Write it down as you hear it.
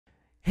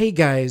Hey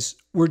guys,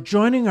 we're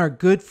joining our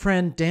good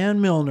friend Dan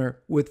Milnor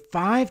with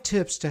 5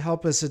 tips to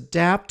help us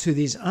adapt to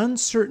these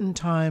uncertain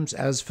times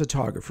as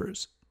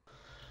photographers.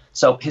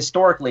 So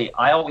historically,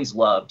 I always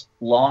loved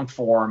long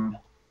form,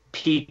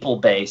 people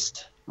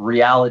based,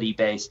 reality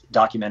based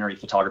documentary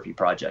photography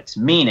projects,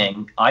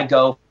 meaning I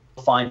go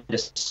find a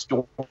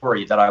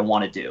story that I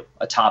want to do,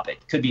 a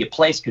topic. Could be a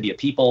place, could be a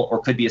people,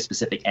 or could be a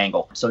specific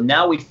angle. So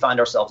now we find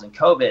ourselves in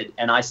COVID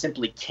and I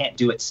simply can't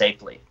do it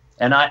safely.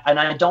 And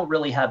I don't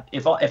really have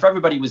if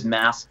everybody was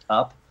masked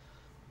up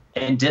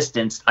and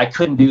distanced, I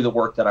couldn't do the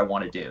work that I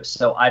want to do.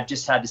 So I've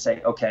just had to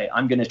say, okay,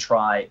 I'm going to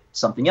try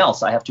something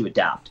else. I have to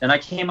adapt. And I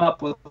came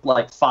up with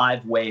like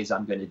 5 ways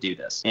I'm going to do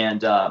this.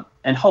 And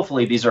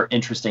hopefully these are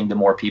interesting to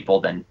more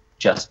people than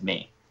just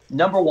me.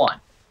 Number one,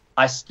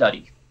 I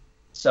study.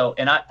 So,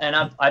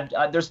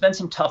 there's been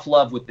some tough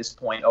love with this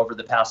point over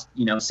the past,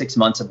 6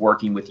 months of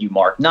working with you,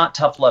 Mark. Not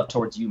tough love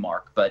towards you,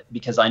 Mark, but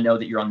because I know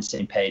that you're on the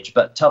same page,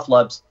 but tough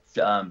love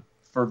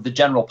for the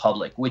general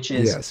public, which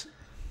is, Yes,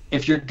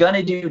 if you're going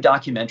to do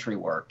documentary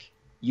work,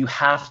 you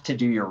have to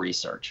do your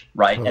research,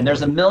 right? totally. And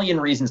there's a million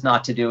reasons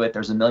not to do it.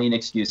 There's a million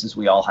excuses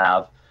we all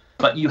have,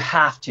 but you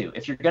have to.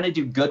 If you're going to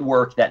do good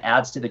work that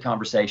adds to the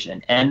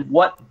conversation, and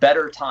what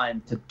better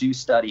time to do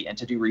study and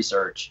to do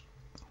research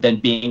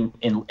than being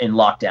in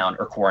lockdown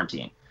or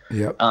quarantine?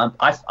 Yep.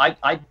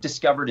 I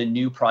discovered a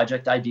new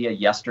project idea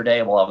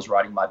yesterday while I was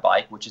riding my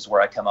bike, which is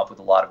where I come up with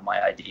a lot of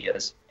my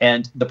ideas.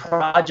 And the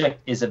project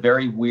is a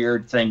very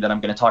weird thing that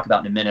I'm going to talk about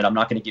in a minute. I'm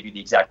not going to give you the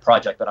exact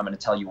project, but I'm going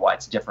to tell you why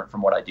it's different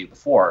from what I do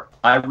before.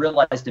 I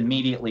realized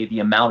immediately the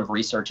amount of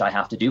research I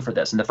have to do for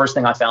this. And the first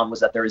thing I found was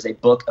that there is a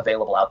book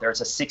available out there.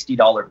 It's a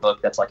 $60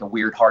 book that's like a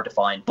weird, hard to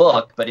find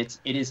book, but it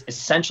is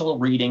essential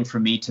reading for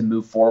me to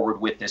move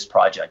forward with this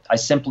project. I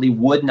simply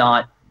would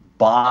not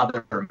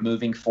bother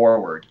moving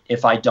forward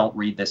if I don't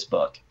read this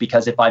book,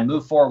 because if I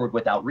move forward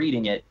without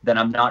reading it, then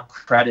I'm not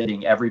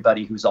crediting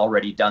everybody who's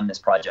already done this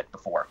project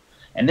before.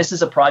 And this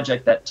is a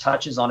project that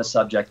touches on a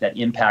subject that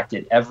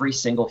impacted every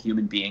single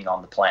human being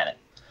on the planet.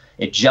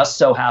 It just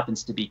so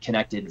happens to be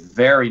connected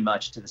very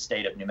much to the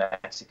state of New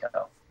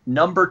Mexico.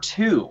 Number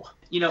two,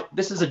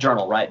 this is a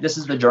journal, right? This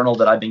is the journal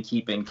that I've been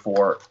keeping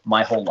for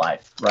my whole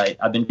life, right?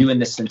 I've been doing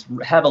this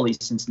heavily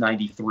since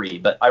 93,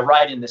 but I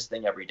write in this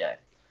thing every day.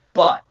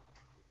 But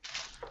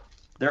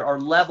there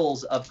are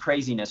levels of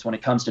craziness when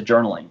it comes to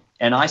journaling.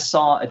 And I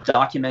saw a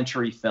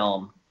documentary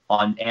film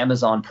on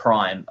Amazon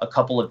Prime a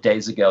couple of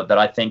days ago that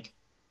I think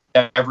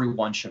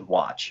everyone should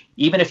watch.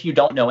 Even if you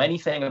don't know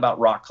anything about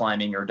rock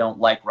climbing or don't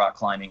like rock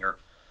climbing or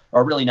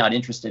are really not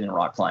interested in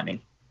rock climbing.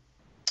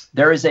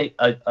 There is a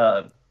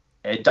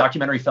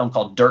documentary film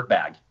called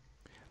Dirtbag.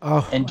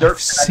 Oh, And I've Dirtbag,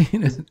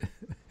 seen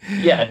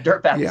it.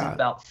 Dirtbag is Yeah.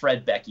 about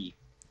Fred Becky.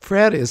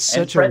 Fred is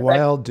And such a Fred Becky,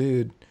 wild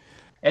dude.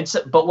 And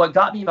so, but what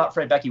got me about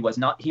Fred Becky was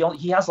not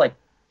he has like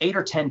 8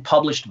 or 10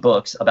 published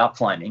books about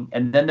climbing,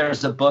 and then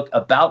there's a book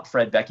about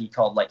Fred Becky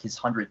called like his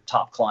 100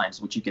 top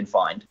climbs, which you can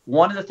find.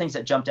 One of the things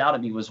that jumped out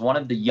at me was one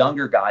of the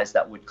younger guys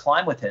that would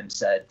climb with him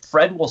said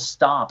Fred will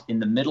stop in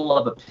the middle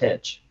of a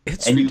pitch,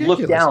 It's and you ridiculous.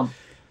 look down,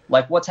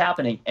 like what's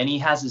happening, and he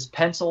has his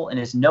pencil and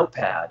his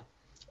notepad,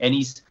 and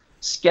he's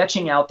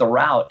sketching out the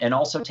route and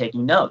also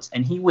taking notes.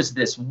 And he was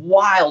this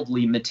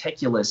wildly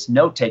meticulous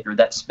note taker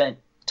that spent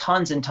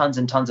tons and tons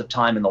and tons of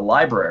time in the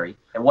library.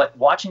 And what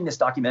watching this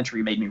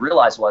documentary made me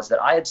realize was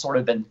that I had sort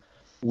of been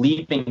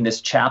leaving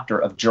this chapter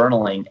of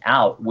journaling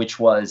out, which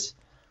was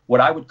what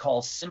I would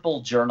call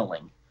simple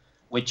journaling,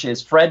 which is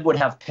Fred would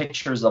have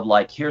pictures of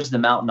like, here's the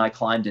mountain I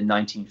climbed in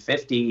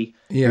 1950.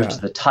 Yeah. Here's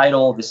the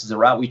title. This is the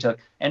route we took.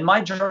 And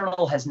my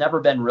journal has never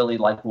been really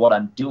like what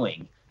I'm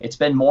doing. It's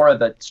been more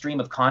of a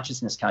stream of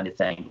consciousness kind of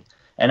thing.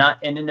 And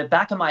in the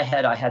back of my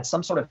head, I had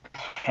some sort of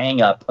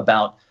hang up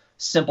about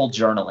simple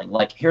journaling.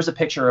 Like, here's a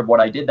picture of what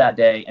I did that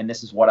day, and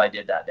this is what I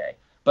did that day.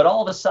 But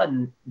all of a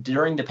sudden,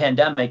 during the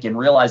pandemic and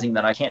realizing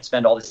that I can't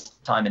spend all this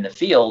time in the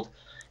field,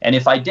 and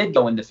if I did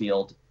go in the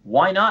field,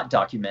 why not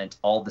document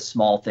all the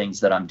small things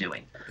that I'm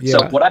doing? Yeah.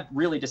 So what I've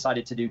really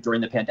decided to do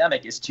during the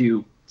pandemic is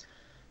to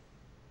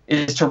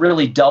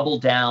really double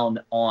down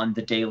on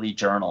the daily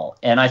journal.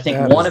 And I think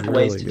That one is of the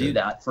ways really to do good.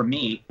 that for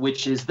me,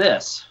 which is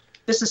this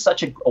is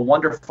such a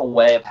wonderful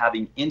way of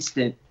having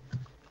instant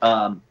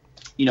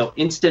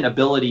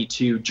ability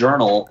to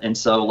journal. And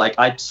so like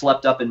I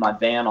slept up in my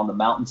van on the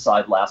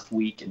mountainside last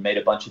week and made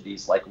a bunch of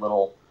these like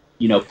little,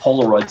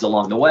 Polaroids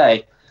along the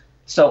way.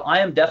 So I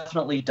am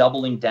definitely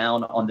doubling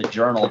down on the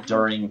journal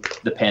during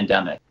the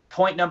pandemic.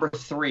 Point number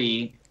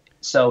 3.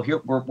 So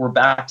here we're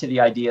back to the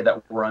idea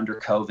that we're under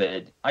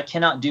COVID. I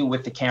cannot do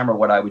with the camera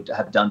what I would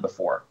have done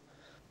before,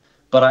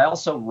 but I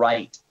also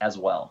write as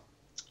well.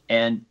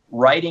 And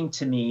writing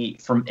to me,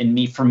 for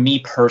me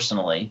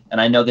personally,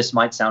 and I know this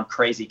might sound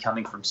crazy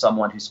coming from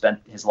someone who spent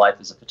his life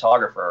as a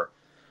photographer,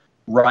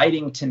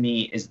 writing to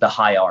me is the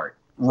high art.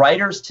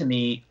 Writers to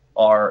me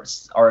are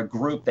a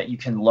group that you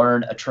can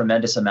learn a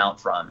tremendous amount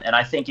from. And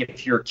I think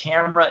if your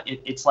camera,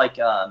 it's like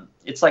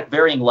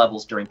varying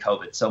levels during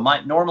COVID. So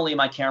normally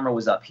my camera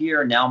was up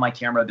here. Now my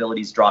camera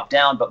ability's dropped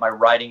down, but my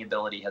writing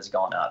ability has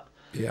gone up.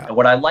 Yeah. And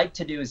what I like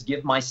to do is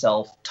give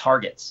myself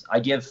targets. I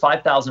give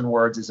 5,000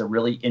 words as a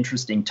really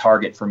interesting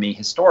target for me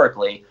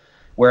historically,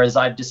 whereas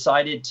I've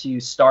decided to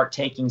start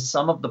taking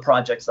some of the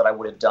projects that I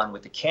would have done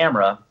with the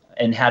camera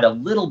and had a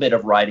little bit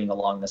of writing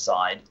along the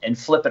side and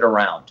flip it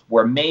around,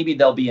 where maybe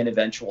there'll be an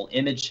eventual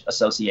image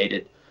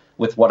associated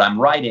with what I'm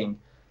writing,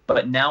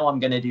 but now I'm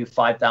going to do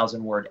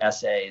 5,000 word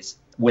essays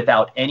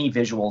without any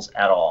visuals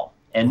at all.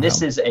 And Wow.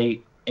 this is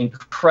a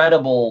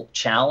incredible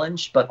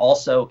challenge, but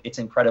also it's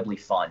incredibly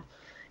fun.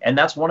 And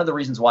that's one of the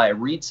reasons why I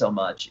read so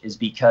much, is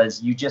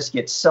because you just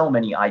get so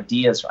many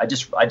ideas. I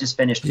just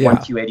finished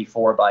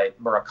 1Q84 by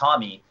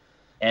Murakami,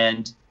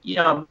 and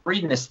I'm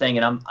reading this thing,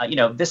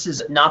 and this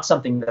is not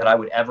something that I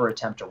would ever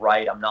attempt to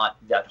write. I'm not,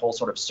 that whole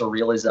sort of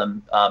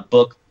surrealism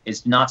book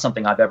is not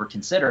something I've ever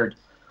considered.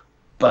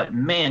 But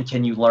man,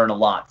 can you learn a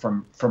lot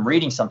from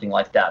reading something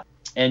like that.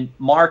 And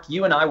Marc,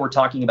 you and I were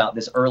talking about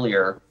this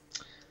earlier,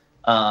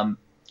 the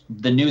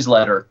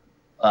newsletter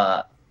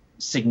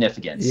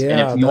significance. Yeah,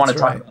 and if you want to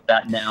talk right. about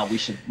that now, we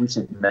should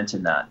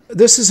mention that.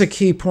 This is a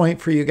key point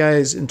for you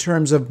guys in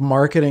terms of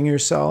marketing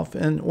yourself.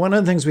 And one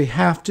of the things we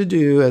have to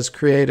do as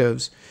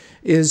creatives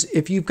is,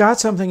 if you've got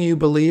something you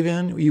believe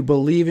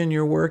in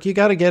your work, you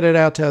got to get it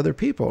out to other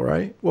people,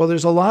 right? Well,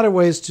 there's a lot of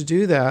ways to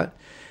do that.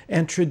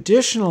 And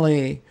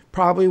traditionally,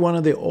 probably one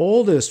of the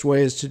oldest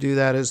ways to do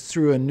that is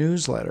through a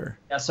newsletter.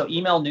 Yeah, so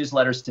email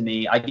newsletters to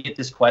me, I get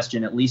this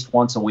question at least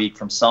once a week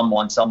from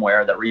someone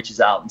somewhere that reaches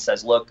out and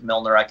says, look,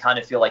 Milnor, I kind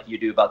of feel like you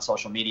do about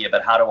social media,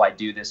 but how do I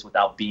do this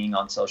without being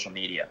on social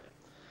media?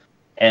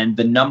 And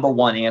the number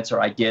one answer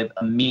I give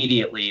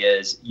immediately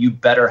is, you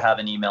better have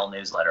an email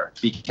newsletter,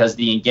 because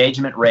the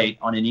engagement rate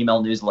on an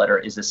email newsletter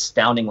is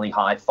astoundingly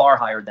high, far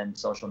higher than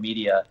social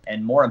media.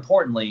 And more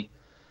importantly,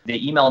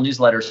 the email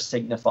newsletter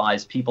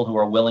signifies people who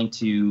are willing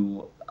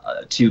to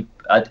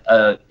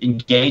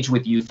engage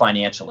with you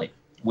financially,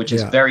 which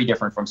is very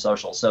different from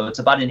social. So it's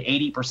about an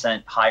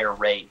 80% higher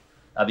rate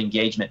of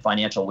engagement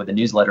financial with a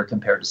newsletter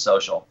compared to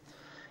social.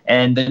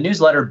 And the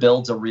newsletter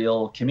builds a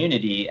real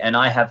community. And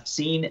I have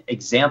seen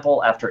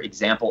example after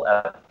example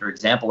after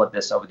example of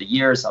this over the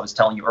years. I was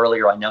telling you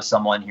earlier, I know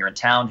someone here in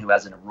town who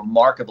has a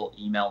remarkable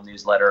email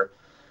newsletter.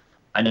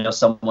 I know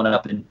someone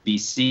up in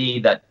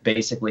BC that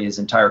basically his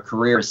entire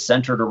career is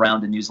centered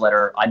around a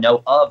newsletter. I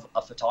know of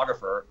a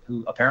photographer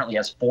who apparently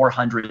has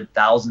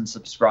 400,000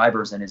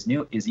 subscribers in his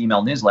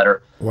email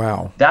newsletter.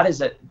 Wow. That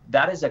is a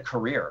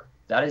career.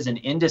 That is an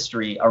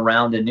industry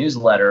around a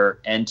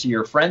newsletter. And to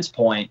your friend's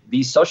point,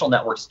 these social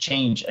networks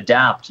change,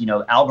 adapt,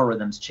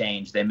 algorithms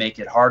change. They make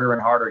it harder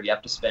and harder. You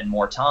have to spend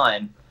more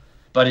time.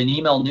 But an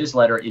email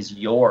newsletter is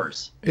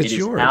yours. It's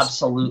yours. It is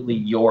absolutely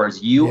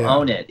yours. You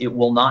own it. It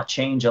will not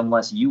change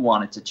unless you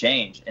want it to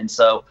change. And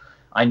so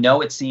I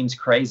know it seems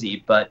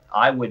crazy, but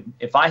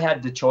if I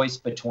had the choice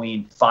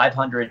between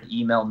 500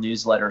 email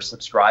newsletter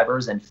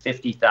subscribers and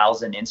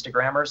 50,000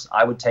 Instagrammers,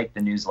 I would take the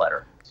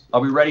newsletter.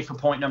 Are we ready for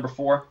point number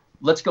 4?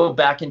 Let's go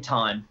back in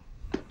time,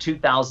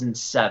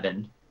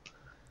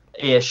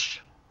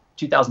 2007-ish.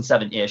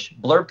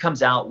 Blurb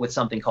comes out with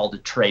something called a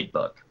trade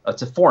book.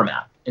 It's a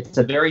format. It's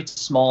a very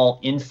small,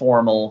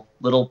 informal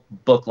little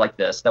book like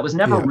this that was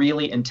never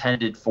really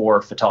intended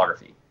for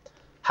photography.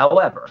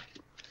 However,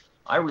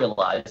 I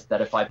realized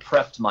that if I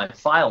prepped my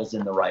files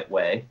in the right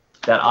way,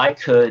 that I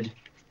could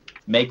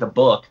make a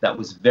book that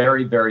was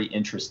very, very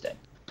interesting.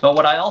 But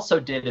what I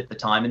also did at the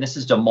time, and this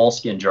is a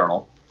Moleskine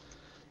journal,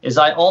 is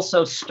I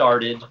also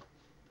started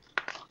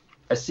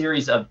a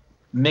series of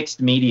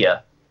mixed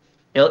media,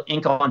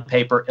 ink on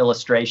paper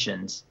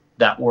illustrations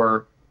that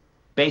were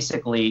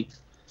basically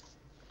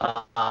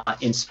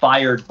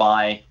inspired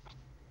by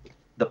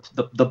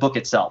the book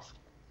itself.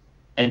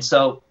 And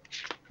so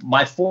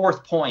my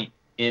 4th point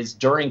is,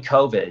 during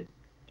COVID,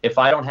 if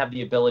I don't have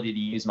the ability to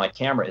use my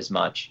camera as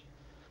much,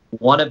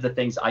 one of the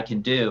things I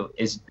can do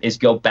is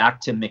go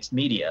back to mixed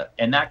media.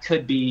 And that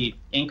could be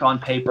ink on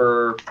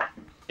paper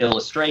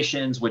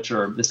illustrations,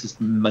 this is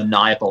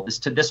maniacal.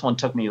 This one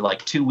took me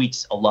like 2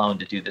 weeks alone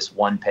to do this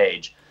one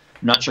page.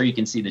 I'm not sure you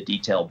can see the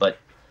detail, but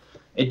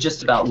it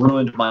just about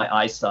ruined my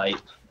eyesight.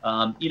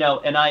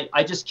 And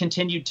I just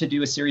continued to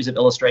do a series of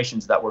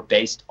illustrations that were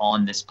based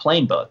on this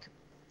plain book.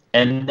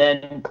 And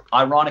then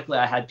ironically,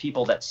 I had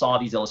people that saw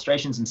these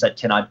illustrations and said,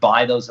 can I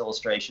buy those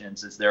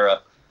illustrations? Is there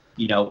a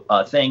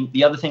thing?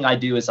 The other thing I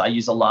do is I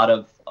use a lot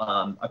of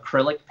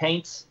acrylic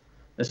paints.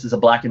 This is a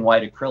black and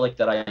white acrylic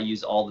that I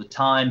use all the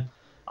time.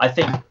 I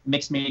think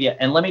mixed media,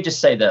 and let me just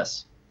say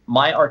this,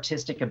 my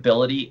artistic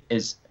ability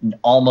is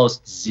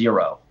almost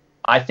zero.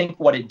 I think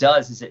what it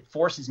does is it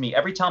forces me,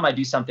 every time I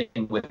do something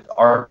with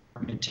art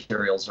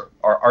materials or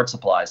art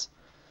supplies,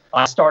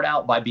 I start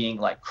out by being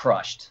like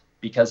crushed,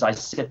 because I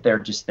sit there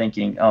just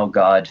thinking, oh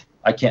God,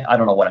 I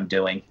don't know what I'm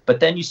doing.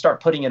 But then you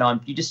start putting it on,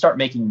 you just start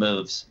making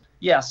moves.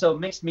 Yeah, so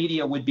mixed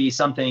media would be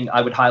something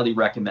I would highly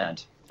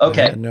recommend.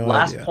 Okay,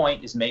 last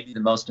point is maybe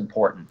the most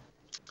important.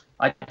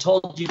 I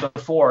told you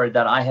before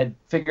that I had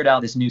figured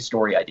out this new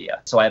story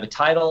idea. So I have a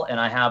title and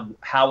I have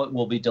how it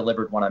will be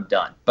delivered when I'm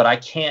done. But I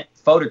can't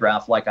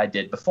photograph like I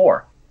did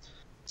before.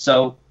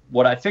 So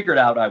what I figured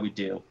out I would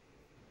do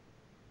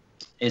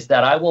is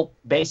that I will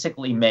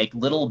basically make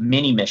little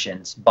mini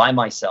missions by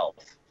myself.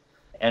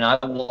 And I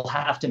will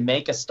have to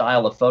make a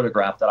style of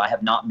photograph that I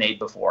have not made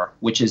before,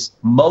 which is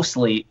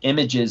mostly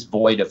images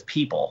void of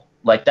people.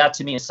 Like, that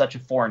to me is such a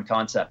foreign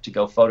concept, to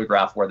go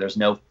photograph where there's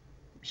no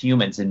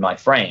humans in my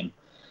frame.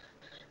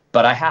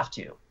 But I have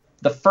to.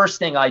 The first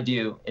thing I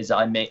do is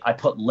I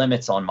put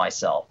limits on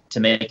myself to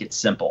make it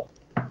simple.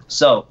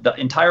 So the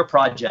entire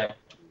project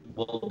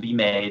will be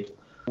made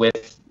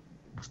with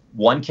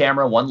one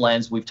camera, one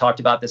lens. We've talked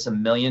about this a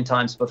million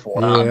times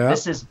before. Yeah.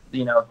 This is,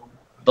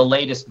 the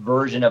latest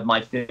version of my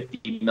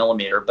 50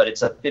 millimeter, but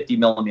it's a 50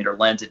 millimeter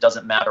lens. It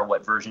doesn't matter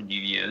what version you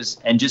use,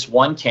 and just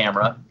one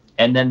camera.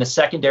 And then the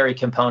secondary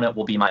component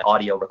will be my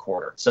audio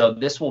recorder. So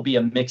this will be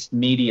a mixed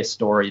media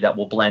story that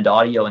will blend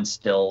audio and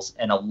stills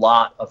and a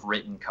lot of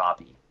written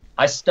copy.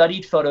 I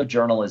studied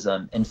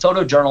photojournalism, and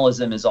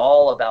photojournalism is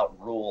all about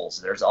rules.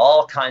 There's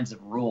all kinds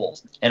of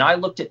rules. And I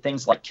looked at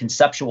things like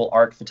conceptual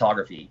art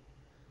photography,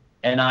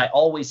 and I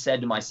always said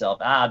to myself,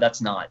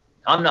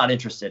 I'm not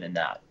interested in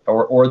that.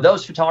 Or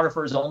those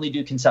photographers only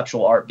do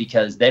conceptual art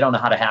because they don't know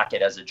how to hack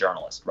it as a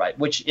journalist, right?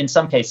 Which in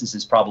some cases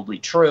is probably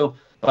true.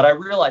 But I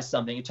realized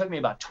something. It took me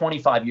about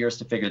 25 years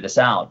to figure this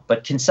out.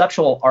 But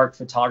conceptual art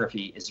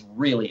photography is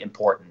really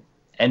important.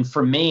 And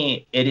for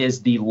me, it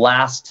is the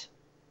last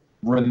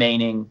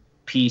remaining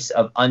piece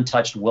of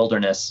untouched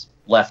wilderness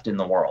left in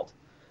the world.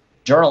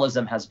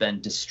 Journalism has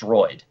been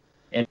destroyed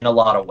in a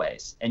lot of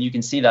ways, and you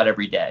can see that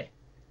every day.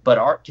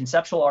 But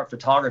conceptual art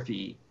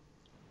photography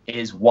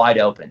is wide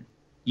open.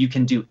 You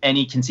can do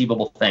any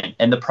conceivable thing.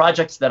 And the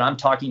projects that I'm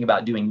talking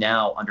about doing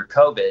now under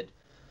COVID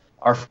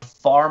are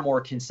far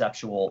more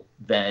conceptual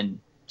than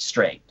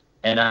straight.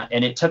 And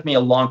it took me a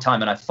long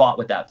time, and I fought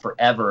with that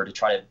forever to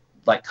try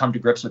to come to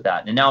grips with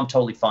that. And now I'm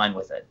totally fine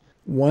with it.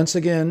 Once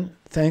again,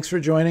 thanks for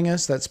joining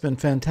us. That's been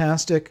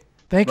fantastic.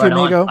 Thank you,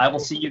 amigo. I will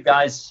see you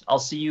guys. I'll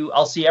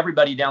see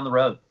everybody down the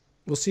road.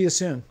 We'll see you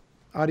soon.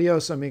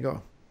 Adios,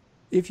 amigo.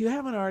 If you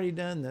haven't already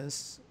done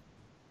this,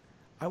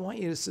 I want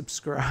you to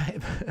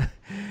subscribe.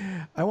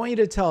 I want you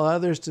to tell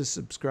others to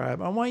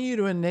subscribe. I want you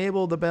to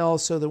enable the bell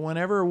so that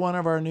whenever one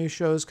of our new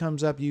shows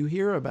comes up, you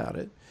hear about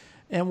it.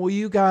 And will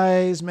you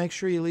guys make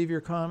sure you leave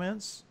your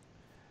comments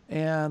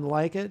and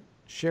like it,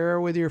 share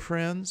it with your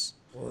friends?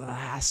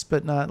 Last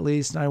but not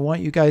least, I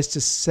want you guys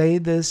to say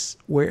this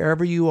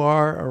wherever you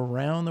are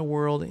around the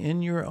world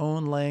in your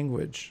own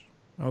language,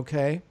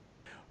 okay?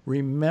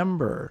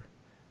 Remember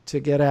to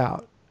get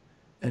out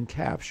and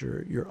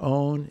capture your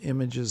own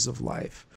images of life.